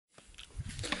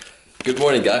Good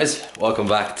morning guys, welcome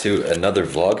back to another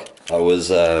vlog. I was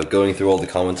going through all the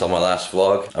comments on my last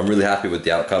vlog. I'm really happy with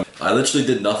the outcome. I literally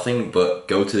did nothing but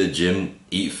go to the gym,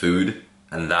 eat food,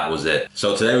 and that was it.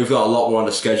 So today we've got a lot more on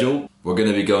the schedule. We're going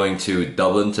to be going to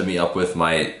Dublin to meet up with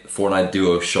my Fortnite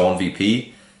duo Sean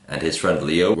VP and his friend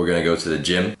Leo. We're going to go to the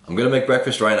gym. I'm going to make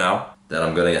breakfast right now, then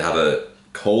I'm going to have a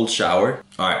cold shower.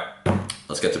 Alright,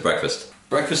 let's get to breakfast.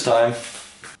 Breakfast time.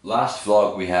 Last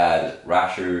vlog we had a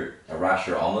rasher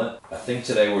omelette. I think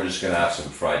today we're just gonna have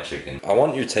some fried chicken. I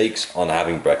want your takes on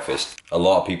having breakfast. A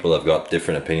lot of people have got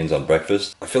different opinions on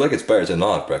breakfast. I feel like it's better to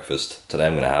not have breakfast. Today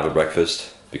I'm gonna have a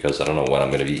breakfast because I don't know what I'm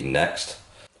gonna be eating next.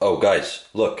 Oh guys,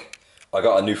 look, I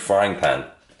got a new frying pan.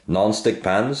 Non-stick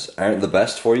pans aren't the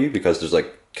best for you because there's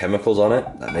like chemicals on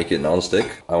it that make it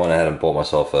non-stick. I went ahead and bought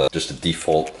myself just a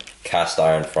default cast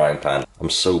iron frying pan.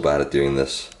 I'm so bad at doing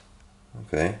this.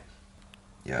 Okay.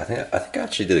 Yeah, I think I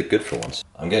actually did it good for once.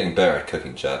 I'm getting better at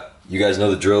cooking, chat. You guys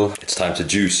know the drill. It's time to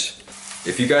juice.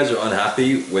 If you guys are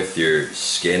unhappy with your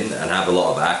skin and have a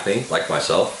lot of acne, like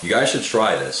myself, you guys should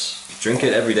try this. Drink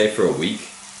it every day for a week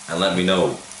and let me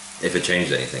know if it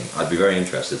changed anything. I'd be very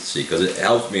interested to see because it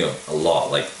helps me a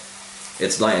lot. Like,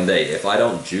 it's night and day. If I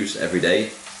don't juice every day,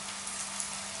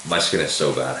 my skin is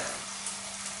so bad.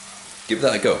 Give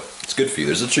that a go. It's good for you.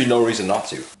 There's literally no reason not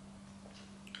to.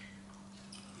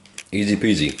 Easy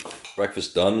peasy.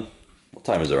 Breakfast done. What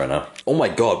time is it right now? Oh my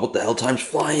god, what the hell? Time's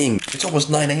flying. It's almost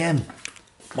 9 AM.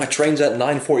 My train's at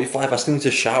 9:45. I still need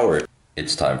to shower.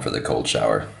 It's time for the cold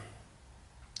shower.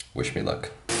 Wish me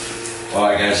luck.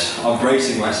 Alright guys, I'm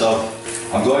bracing myself.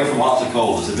 I'm going from hot to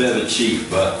cold. It's a bit of a cheat,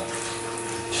 but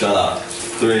shut up.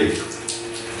 3,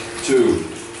 2,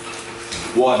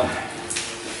 1.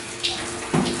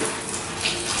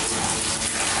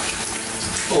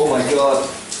 Oh my god.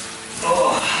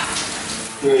 Oh.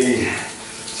 3,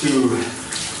 2,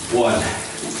 1.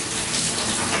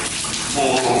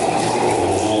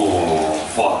 Oh,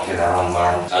 fucking hell,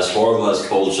 man. As horrible as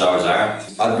cold showers are,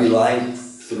 I'd be lying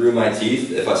through my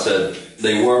teeth if I said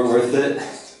they weren't worth it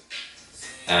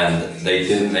and they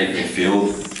didn't make me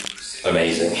feel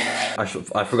amazing. I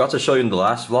forgot to show you in the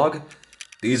last vlog.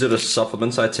 These are the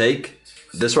supplements I take.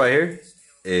 This right here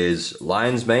is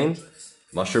lion's mane,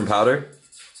 mushroom powder.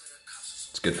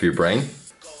 It's good for your brain.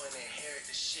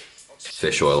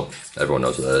 Fish oil, everyone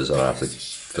knows what that is, I don't have to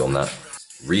film that.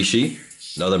 Reishi,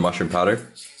 another mushroom powder,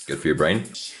 good for your brain.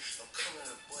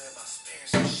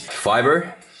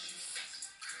 Fiber,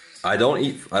 I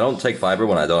don't take fiber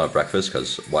when I don't have breakfast,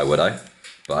 because why would I?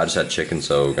 But I just had chicken,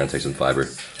 so we're gonna take some fiber.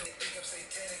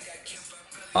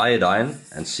 Iodine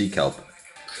and sea kelp.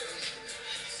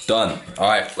 Done.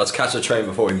 Alright, let's catch the train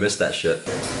before we miss that shit.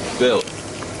 Bill, do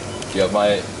you have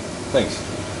my things?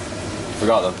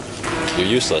 Forgot them. You're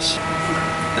useless.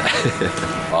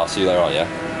 I'll see you later on, yeah?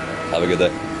 Have a good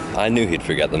day. I knew he'd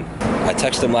forget them. I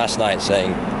texted him last night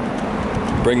saying,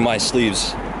 bring my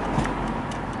sleeves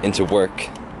into work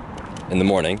in the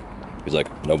morning. He's like,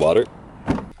 no bother.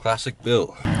 Classic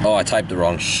Bill. Oh, I typed the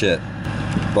wrong shit.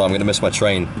 Bro, I'm gonna miss my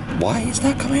train. Why is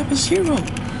that coming up as 0?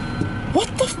 What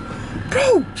the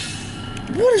Bro,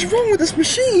 what is wrong with this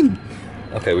machine?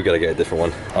 Okay, we gotta get a different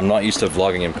one. I'm not used to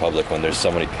vlogging in public when there's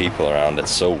so many people around.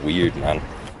 It's so weird, man.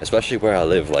 Especially where I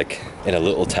live, like in a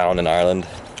little town in Ireland.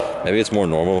 Maybe it's more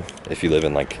normal if you live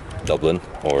in like Dublin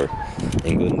or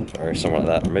England or somewhere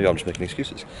like that. Or maybe I'm just making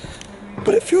excuses.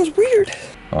 But it feels weird.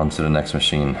 On to the next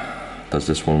machine. Does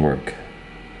this one work?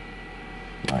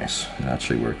 Nice, it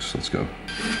actually works. Let's go.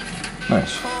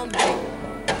 Nice.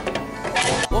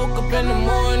 Woke up in the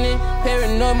morning,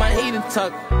 paranoid my heater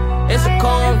tuck. It's a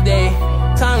calm day,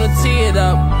 time to tee it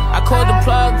up. I called the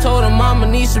plug, told him Mama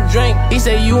need some drink. He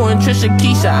said you and Trisha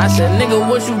Keisha. I said nigga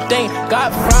what you think?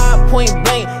 Got fried point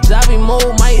blank. Zombie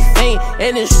mode might faint.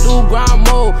 And it's through ground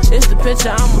mode. It's the picture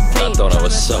I'ma paint. That donut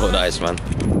was so nice, man.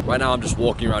 Right now I'm just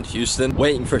walking around Houston,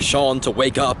 waiting for Sean to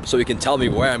wake up so he can tell me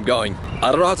where I'm going.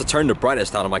 I don't know how to turn the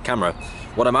brightness down on my camera.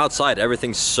 When I'm outside,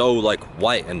 everything's so like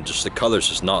white and just the color's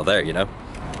just not there, you know?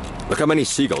 Look how many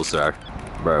seagulls there are.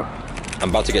 Bro, I'm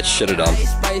about to get shitted on.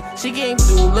 She came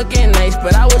through looking nice,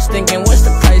 but I was thinking, what's the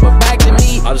price? But back to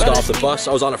me. I just got off the bus.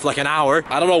 I was on it for like an hour.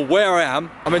 I don't know where I am.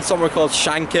 I'm in somewhere called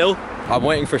Shankill. I'm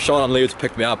waiting for Sean and Leo to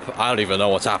pick me up. I don't even know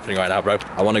what's happening right now, bro.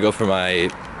 I want to go for my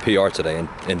PR today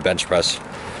in bench press.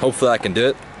 Hopefully I can do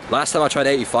it. Last time I tried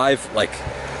 85, like,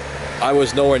 I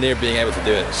was nowhere near being able to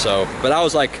do it. So, but that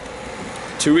was like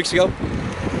 2 weeks ago.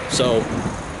 So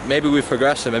maybe we've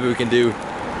progressed and maybe we can do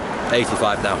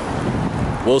 85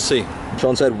 now. We'll see.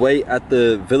 Sean said wait at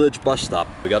the village bus stop.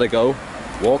 We gotta go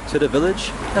walk to the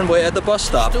village and wait at the bus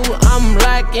stop. I'm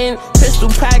lacking, pistol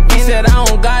packing. Said I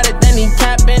don't got it, then he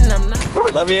capping. I'm not.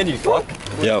 Let me in, you fuck.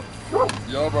 Yo.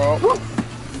 Yo, bro.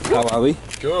 How are we?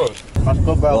 Good. That's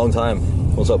good, bro. Long time.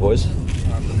 What's up, boys?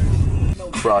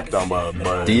 Cracked down by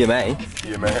DMA?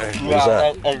 DMA. What's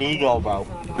that? Illegal, bro.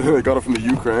 They got it from the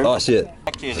Ukraine. Oh, I see it.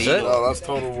 Is it? Oh, that's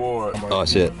total war. Oh, I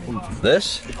see it.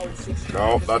 This?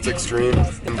 No, that's extreme.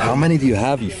 How many do you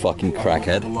have, you fucking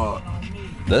crackhead? A lot.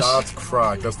 This? That's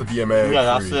crack. That's the DMA. Yeah,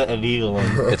 that's the illegal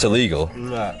one. It's illegal?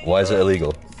 Yeah. Why is it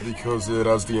illegal? Because it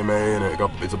has DMA and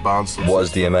it's a banned substance. What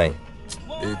is DMA?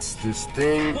 It's this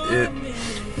thing. It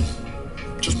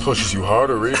just pushes you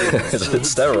harder, really.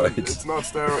 It's steroids. It's not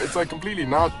steroid. It's like completely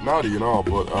naughty, you know.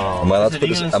 But Am I allowed to put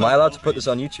this? Am I allowed to put this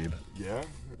on YouTube? yeah,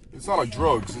 it's not like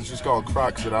drugs. It's just called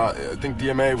crack. So that I think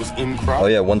DMA was in crack. Oh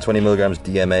yeah, 120 milligrams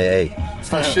DMAA. It's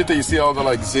that shit that you see all the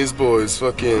like Ziz boys,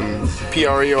 fucking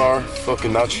PRER,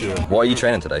 fucking that shit. What are you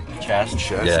training today? Chest.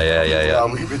 Chest. Yeah.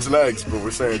 It's legs, but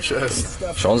we're saying chest.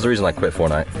 Sean's the reason I quit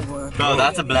Fortnite. Bro,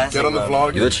 that's a blessing. Get on the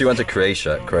vlog. You literally went to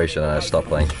Croatia and I stopped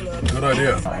playing. Good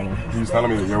idea. He was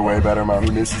telling me that you're way better, man. He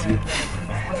misses you.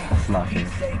 It's not true.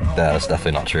 Yeah, that's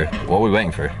definitely not true. What are we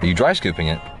waiting for? Are you dry scooping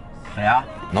it? Yeah.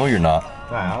 No, you're not.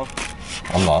 Wow.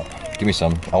 I'm not. Give me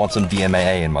some. I want some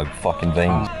DMAA in my fucking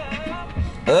veins.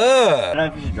 I don't know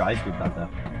if you should dry scoop that though.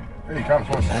 Hey, you can't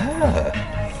smoke.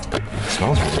 It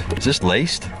smells weird. Is this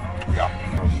laced? Yeah.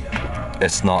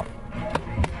 It's not.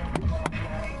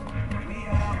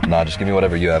 Nah, just give me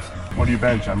whatever you have. What do you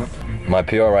bench, Emmett? My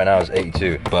PR right now is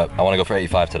 82, but I want to go for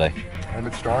 85 today.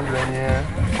 Emmett's stronger than you.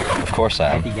 Of course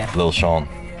I am. Little Sean.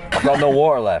 I've got no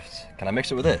water left. Can I mix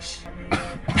it with this?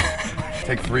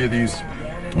 Take 3 of these.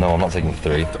 No, I'm not taking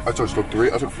 3. I took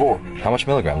 3. I took 4. How much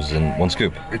milligrams is in one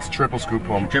scoop? It's triple scoop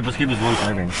pump. Triple scoop is 1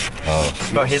 serving. Oh.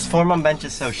 Bro, his form on bench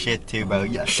is so shit too, bro.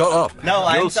 Yeah. Shut up. No,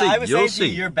 I was You'll saying see.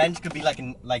 your bench could be like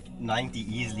 90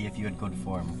 easily if you had good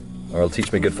form. Or it'll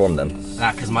teach me good form then.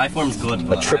 Nah, because my form's good.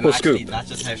 But triple scoop. That's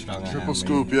just how strong I am. Triple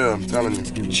scoop, yeah, I'm telling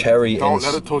you. Cherry Don't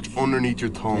let it touch underneath your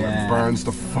tongue. Yeah. It burns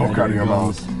the fuck out of your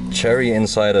mouth. Cherry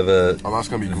inside of a Oh, that's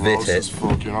gonna be gross Vit as it.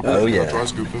 fuck. You're not Oh, yeah. dry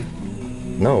scooping.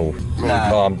 No. Nah.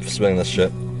 Oh, I'm spilling this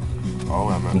shit. Oh,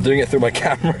 I'm Emmett. doing it through my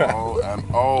camera.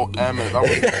 Oh, Emmett. That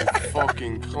was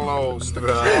fucking close.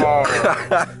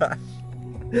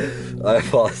 I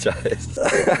apologize.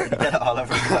 Get it all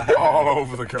over the car. All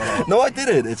over the car. No, I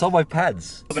didn't. It's on my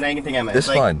pads. Open anything, Emma. It's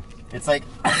fine. It's like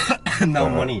no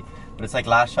money, but it's like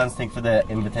last chance thing for the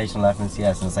invitation left in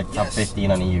CS, and it's like top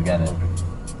 15 on EU get it.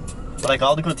 But like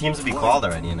all the good teams would be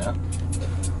qualified already, you know.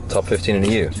 Top 15 in the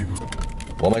EU.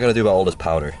 What am I gonna do about all this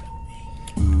powder?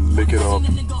 Lick it up.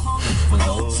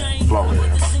 Blow it.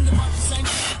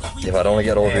 If I don't want to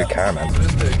get over your car, man.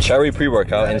 Cherry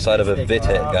pre-workout inside of a Vit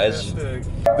Hit, guys.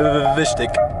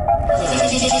 Vistic.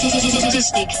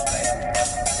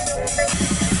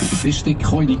 Vistic,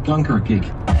 gooi die kankerkick.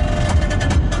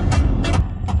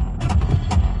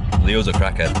 Leo's a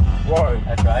crackhead. Why?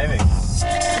 At driving.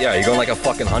 Yeah, you're going like a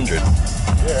fucking 100.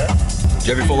 Yeah. Do you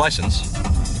have your full license?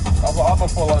 I'm a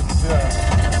full license,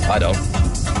 yeah. I don't.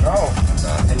 No.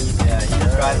 And he just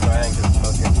drives around because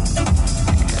fucking.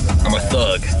 I'm a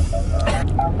thug.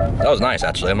 That was nice,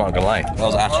 actually. I'm not gonna lie. That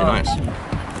was actually nice. Oh,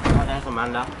 there's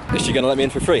Amanda. Is she gonna let me in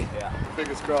for free?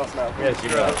 Fingers crossed now. Yeah, she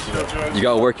does. You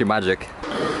gotta work your magic.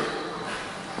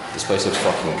 This place looks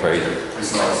fucking crazy.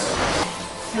 It's nice.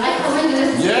 Can I come in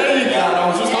this? Yeah, you can. I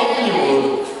was just hoping you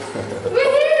would.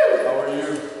 Woohoo! How are you?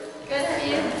 Good, how are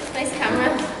you? Nice camera.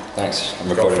 Thanks. I'm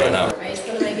recording right now. Right, it's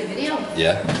gonna make a video.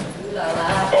 Yeah. Ooh la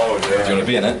la. Oh, Do you yeah. wanna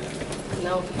be in it?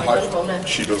 No, I'm on the phone now.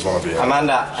 She does want to be in.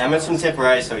 Amanda, Emma's from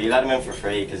Tipperary, so you let him in for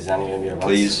free because he's not even gonna be your boss.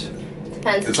 Please.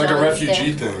 Depends It's if like a John's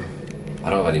refugee there. thing. I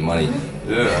don't have any money.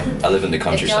 Yeah. I live in the If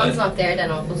John's countryside. not there,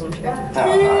 then Uncle's on trip.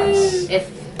 Oh, nice. If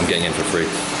I'm getting in for free.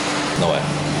 No way.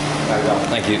 There we go.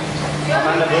 Thank you.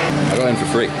 Amanda, I got in for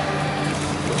free.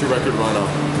 What's your record right now?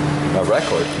 My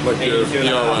record? Like 82 and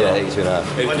a half. Yeah, 82 and a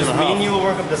half. Well, just me and you will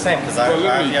work up the same because our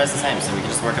literally. RPR is the same, so we can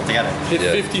just work up together. Hit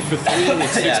Yeah. 50 for 3,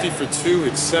 it's 60 Yeah. for 2,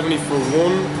 it's 70 for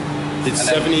 1, it's And then-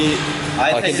 70,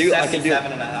 I can think do- I it's can do-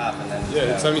 77 and a half, and then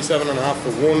yeah, it's 77 and a half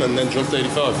for 1, and then jump to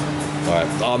 85. Alright.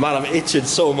 Oh man, I'm itching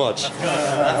so much. Yeah,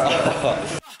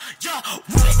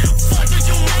 what fuck did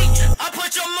you make? I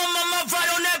put your mama right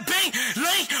on that bank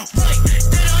link. Wait,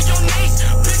 get on your knees.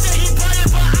 Bitch, that he bought it,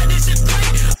 but I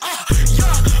disagree. Yeah,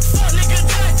 fuck nigga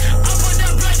that. I put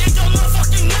that black in your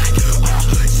motherfucking neck.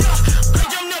 Yeah, I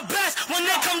am the best. When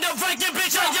they come to ranking,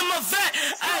 bitch, I am a vet.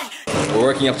 Ay. We're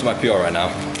working up to my PR right now.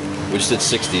 We just did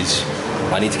 60s.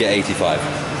 I need to get 85.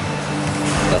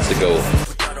 That's the goal.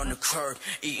 curb.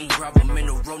 Eating gravel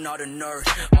mineral, not a nerd.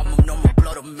 I'm a number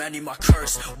blood of many, my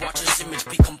curse. Watch his image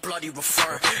become bloody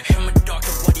refer. Him a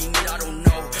doctor, what he need, I don't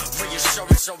know.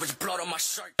 Reassurance over his blood on my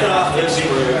shirt. We're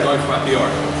going for my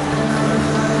PR.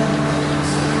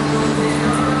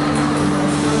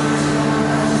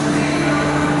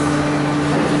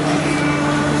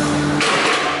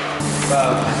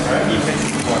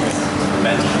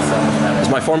 Is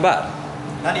my form bad?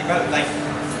 Not even, like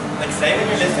say when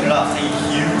you're lifting it off, take a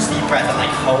huge deep breath and like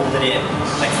hold it in,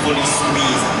 like fully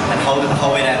squeeze and hold it the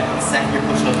whole way down. The second you're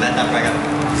pushing up, let that back up,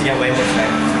 so you get way more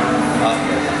strength.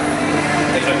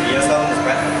 Take a look, you hold this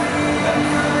breath.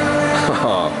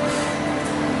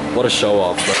 What a show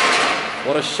off, bro.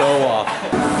 What a show off.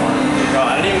 Bro,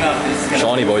 I don't even know if this is gonna...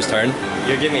 Shawnee boy's turn.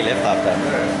 You're giving me lift off then.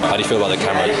 How do you feel about the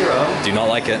camera? Do you not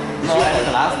like it? No, I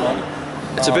the last one.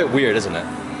 It's a bit weird, isn't it?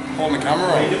 Holding the camera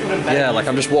on. Yeah, like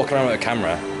I'm just walking around with a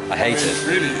camera. I hate it.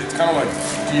 Really, it's kind of like,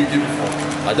 do you give a fuck?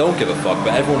 I don't give a fuck,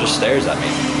 but everyone just stares at me.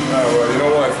 No, well, you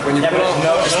know what? When you put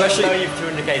on, especially you've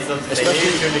 200k subs.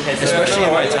 Especially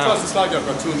in my town. It's like I've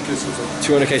got 200k subs.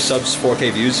 200k subs,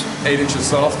 4k views. 8 inches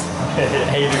soft.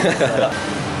 8 inches soft.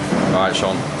 Alright,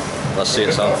 Sean. Let's see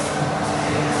it, son.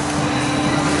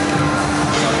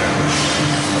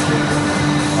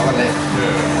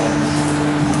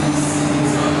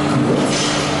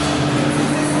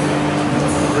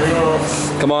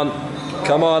 Come on.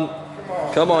 Come on.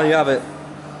 Come on, you have it.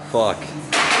 Fuck.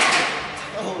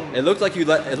 It looked like you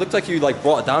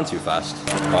brought it down too fast.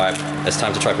 Alright, it's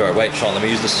time to try PR. Wait, Sean, let me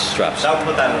use the straps. Don't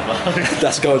put that in the vlog.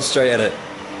 That's going straight in it.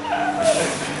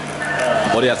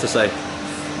 What do you have to say?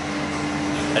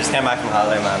 I just came back from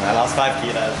holiday, man. I lost 5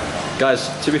 kilos. Guys,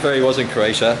 to be fair, he was in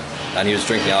Croatia and he was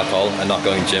drinking alcohol and not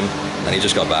going gym, and he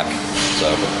just got back.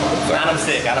 So, fair. And I'm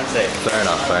sick, Fair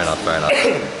enough, fair enough, fair enough.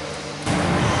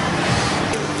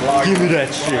 Give me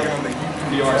that shit.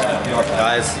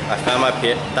 Guys, I found my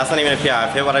PR. That's not even a PR.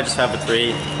 I've hit what I just found for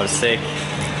 3. I was sick.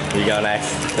 Here you go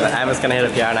next. Emma's gonna hit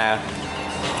a PR now.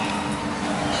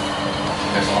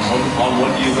 Okay, so on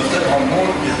one you lift it? On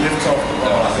one, you lift off the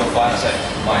bar. I feel fine, say.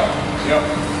 Fine. Yep.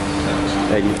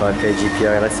 85 kg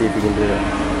PR. Let's see if we can do it.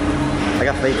 I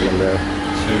got faith in him, bro. 2,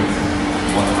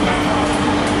 1,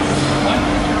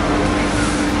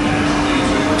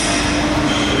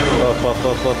 Up.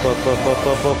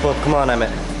 Come on,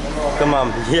 Emmett. Come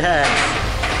on. Yeah.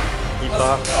 Keep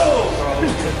off.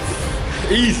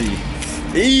 Easy.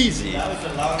 Easy. That was the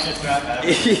longest rap ever.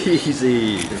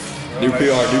 Easy. New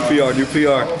PR, new PR, new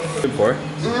PR. Gym for?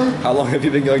 How long have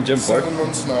you been going gym for? 7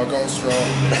 months now, going strong.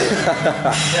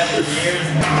 7 years.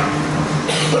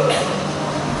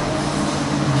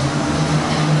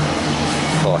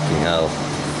 Fucking hell.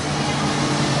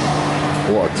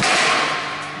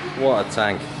 What a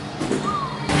tank.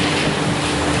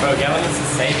 Bro, get one that's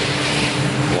safe.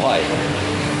 Why?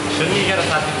 Shouldn't you get a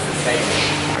tattoo that's safe?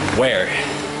 Where?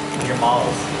 Your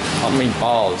balls. I mean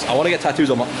balls. I want to get tattoos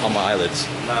on my eyelids.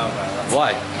 No, bro. That's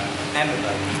Why? Emmett,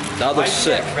 bro. That looks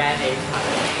sick. Red 8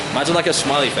 tattoo. Imagine like a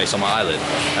smiley face on my eyelid.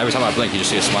 Every time I blink, you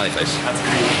just see a smiley face. That's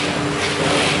creepy.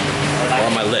 Or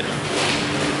on my lip.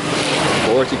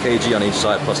 40 kg on each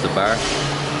side plus the bar.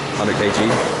 100 kg.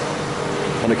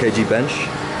 100 kg bench.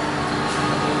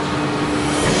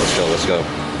 Let's go, let's go.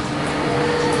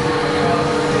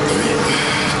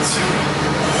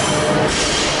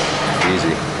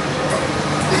 Easy.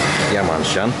 Yeah, man,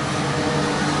 Shan.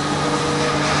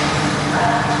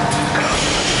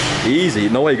 Easy.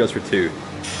 No way he goes for 2.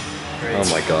 Great. Oh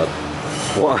my god.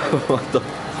 What the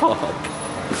fuck?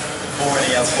 4,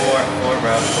 yeah, 4,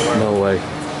 bro, 4. No way.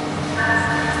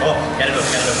 Oh, get it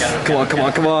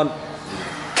up. Come on.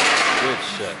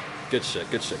 Good shit.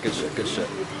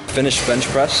 Finish bench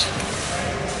press.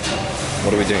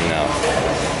 What are we doing now?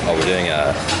 Oh, we're doing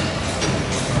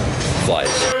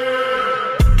flies.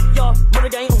 Yo, murder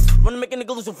gang, wanna make a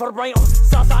nigga lose a vertebrae on.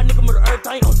 Southside nigga murder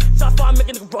everything on. Shots fire, make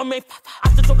a nigga run, man.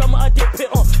 After choke, I'm a dick pit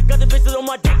on. Got the bitches on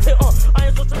my dick pit on. I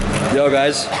ain't so Yo,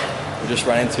 guys, we just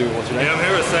ran into, what's your name? Yeah, I'm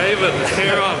here with Savin. It's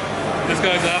here on. This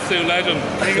guy's an absolute legend.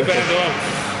 King of Bend on.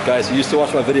 Guys, you used to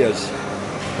watch my videos.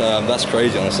 That's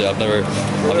crazy, honestly. I've never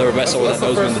met someone that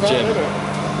knows me in the gym.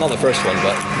 Not the first one,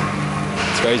 but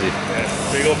it's crazy. Yeah,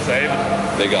 big up Savin.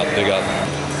 Big up.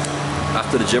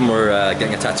 After the gym, we're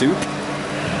getting a tattoo.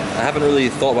 I haven't really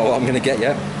thought about what I'm gonna get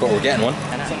yet, but we're getting one.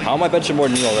 How am I benching more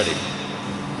than you already?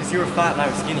 Because you were fat and I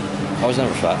was skinny. I was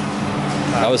never fat.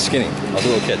 I was skinny. I was a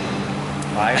little kid.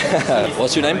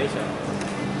 What's your name?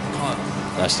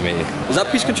 Nice to meet you. Is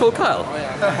that Peace Control Kyle?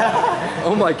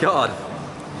 Oh my god.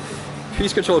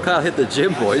 Peace Control Kyle hit the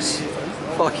gym, boys.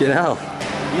 Fucking hell.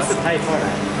 You used to play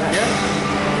Fortnite.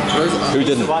 Yeah? Who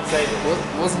didn't?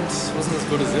 Wasn't as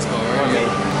good as this guy,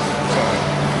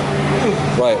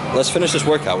 Right, let's finish this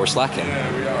workout. We're slacking.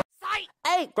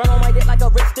 Hey, grind on my dick like a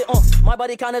rich stick, my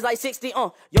body count is like 60,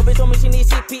 Yo, bitch told me she needs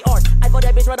CPR. I got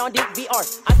that bitch right on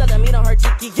DVR. I said that mean on her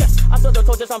cheeky, yes. I still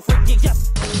told you I'm freaky,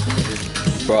 yes.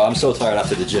 Bro, I'm so tired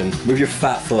after the gym. Move your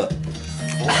fat foot.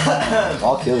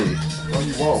 I'll kill you. No,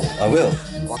 you won't. I will.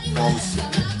 Promise.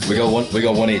 We got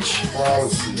one each.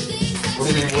 Promise. What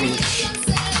do you mean one each?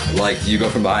 Like, you go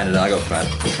from behind and I go from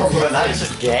behind. Bro, that is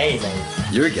just gay, mate.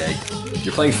 You're gay.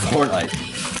 You're playing Fortnite.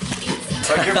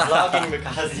 So you're vlogging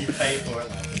because you pay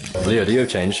Fortnite. Leo, do you have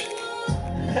change?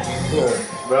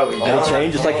 Bro, we Any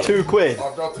change? It's like 2 quid.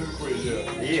 I've got 2 quid,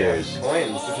 yeah. Cheers.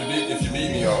 Coins. If you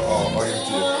beat me, I'll give it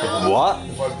to you. What?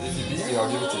 If you beat me, I'll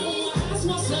give it to you.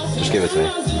 Just give it to me.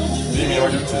 Beat me, I'll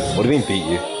give it to you. What do you mean beat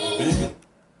you? Beat me.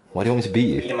 Why do you want me to beat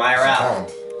you? Am I around?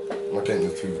 Can't. I'm not getting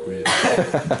the 2 quid.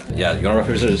 Yeah, you wanna rock,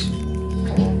 paper, scissors?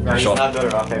 Bro, he's not good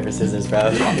at rock, paper, scissors,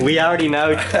 bro. We already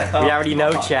know,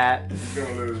 chat. You're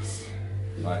gonna lose.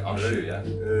 Right, I'll shoot, yeah?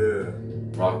 Yeah.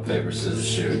 Rock, paper, scissors,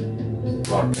 shoot.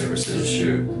 Rock, paper, scissors,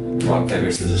 shoot. Rock,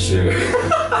 paper, scissors, shoot.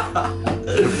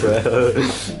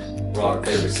 Rock,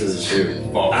 paper, scissors, shoot.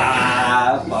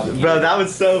 Ah, Bro, that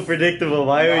was so predictable.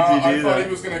 Why would you I do thought that?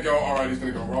 he was gonna go, alright, he's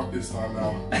gonna go rock this time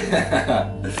now.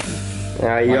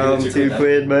 Alright, you owe him 2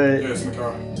 quid, mate. Yeah, it's in the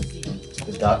car.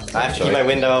 I have to keep my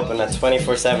window open at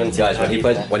 24/7. Guys, when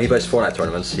he plays Fortnite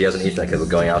tournaments, he has an Ethernet cable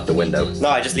going out the window. No,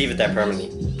 I just leave it there permanently.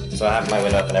 So I have my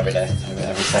window open every day.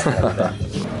 Every second, every day.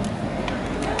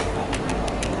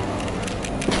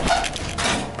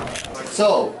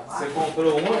 So,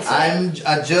 I'm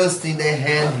adjusting the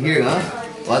hand here, huh?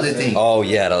 What do you think? Oh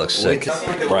yeah, that looks sick.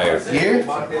 Right Here? here.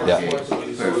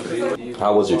 Yeah.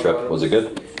 How was your trip? Was it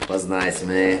good? Was nice,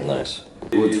 man. Nice.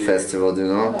 Good festival, you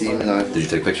know? Did you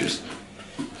take pictures?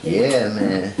 Yeah,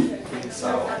 man.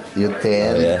 You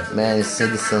can, yeah. man, you see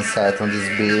the sunset on this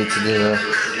beach,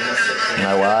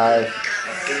 my wife.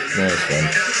 Nice, man.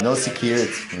 No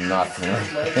security, nothing.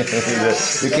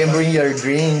 You can bring your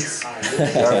drinks,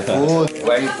 your food.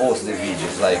 Where you post the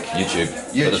videos, like YouTube.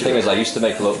 But the thing is, I used to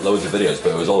make loads of videos,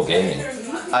 but it was all gaming.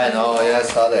 I know, yeah, I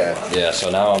saw that. Yeah, so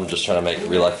now I'm just trying to make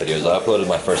real life videos. I uploaded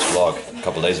my first vlog a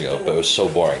couple days ago, but it was so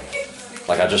boring.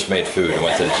 Like, I just made food and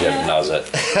went to the gym, and that was it.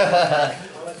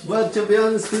 But to be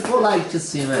honest, people like to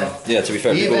see, man. Yeah, to be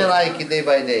fair, Even people, like day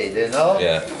by day, you know?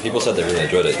 yeah, people said they really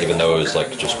enjoyed it, even though it was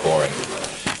like just boring.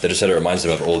 They just said it reminds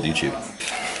them of old YouTube.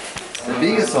 The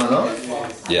biggest one, no?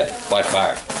 Yeah, by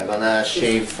far. I'm gonna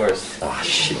shave first. Ah,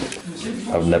 shit.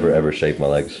 I've never ever shaved my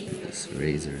legs. This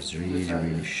razor is really,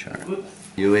 really sharp.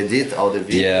 You edit all the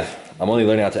videos? Yeah, I'm only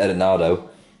learning how to edit now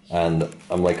though, and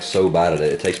I'm like so bad at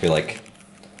it. It takes me like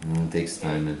It takes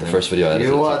time. Man. the first video I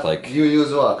edited took like you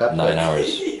use what? 9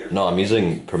 hours. No, I'm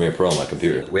using Premiere Pro on my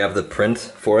computer. We have the print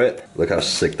for it. Look how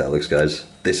sick that looks, guys.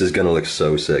 This is gonna look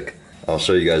so sick. I'll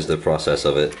show you guys the process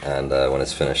of it and when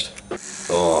it's finished.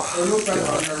 Oh,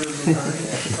 God.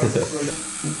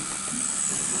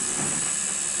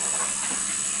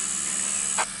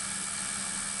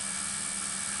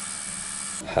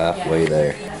 Halfway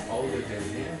there.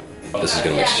 This is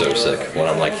gonna look so sick when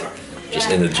I'm like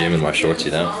just in the gym in my shorts,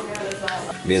 you know?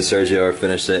 Me and Sergio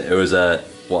finished it. It was a,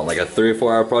 what, like a 3 or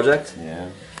 4 hour project? Yeah.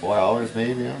 4 hours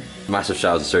maybe, yeah. Massive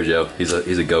shout out to Sergio. He's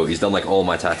a goat. He's done like all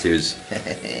my tattoos.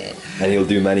 And he'll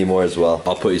do many more as well.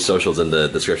 I'll put his socials in the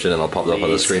description and I'll pop it up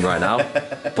on the screen right now.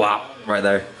 Blah, right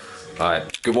there.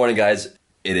 Alright. Good morning, guys.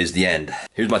 It is the end.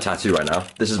 Here's my tattoo right now.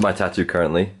 This is my tattoo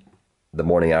currently. The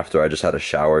morning after, I just had a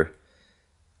shower.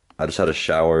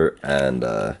 And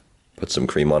put some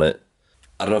cream on it.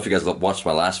 I don't know if you guys watched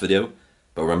my last video,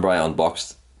 but remember I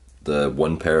unboxed the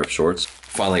 1 pair of shorts?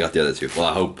 Finally got the other 2. Well,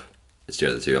 I hope it's the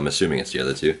other 2. I'm assuming it's the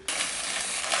other 2.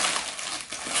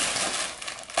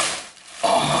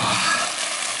 Oh.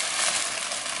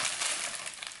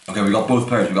 Okay, we got both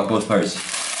pairs.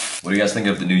 What do you guys think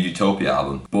of the new Utopia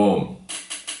album? Boom.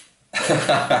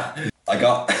 I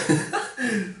got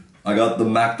the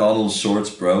McDonald's shorts,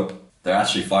 bro. They're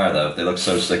actually fire though. They look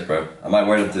so sick, bro. I might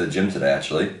wear them to the gym today,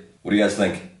 actually. What do you guys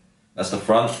think? That's the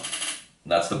front,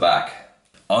 and that's the back.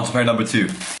 On to pair number 2.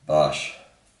 Bosh.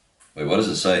 Wait, what does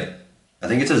it say? I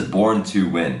think it says born to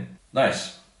win.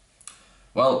 Nice.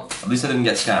 Well, at least I didn't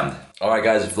get scammed. Alright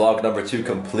guys, vlog number 2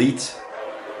 complete.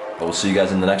 But we'll see you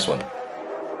guys in the next one.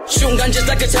 Shooting gun just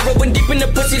like a terror when deep in the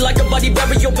pussy like a body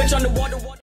bury your bitch on the water.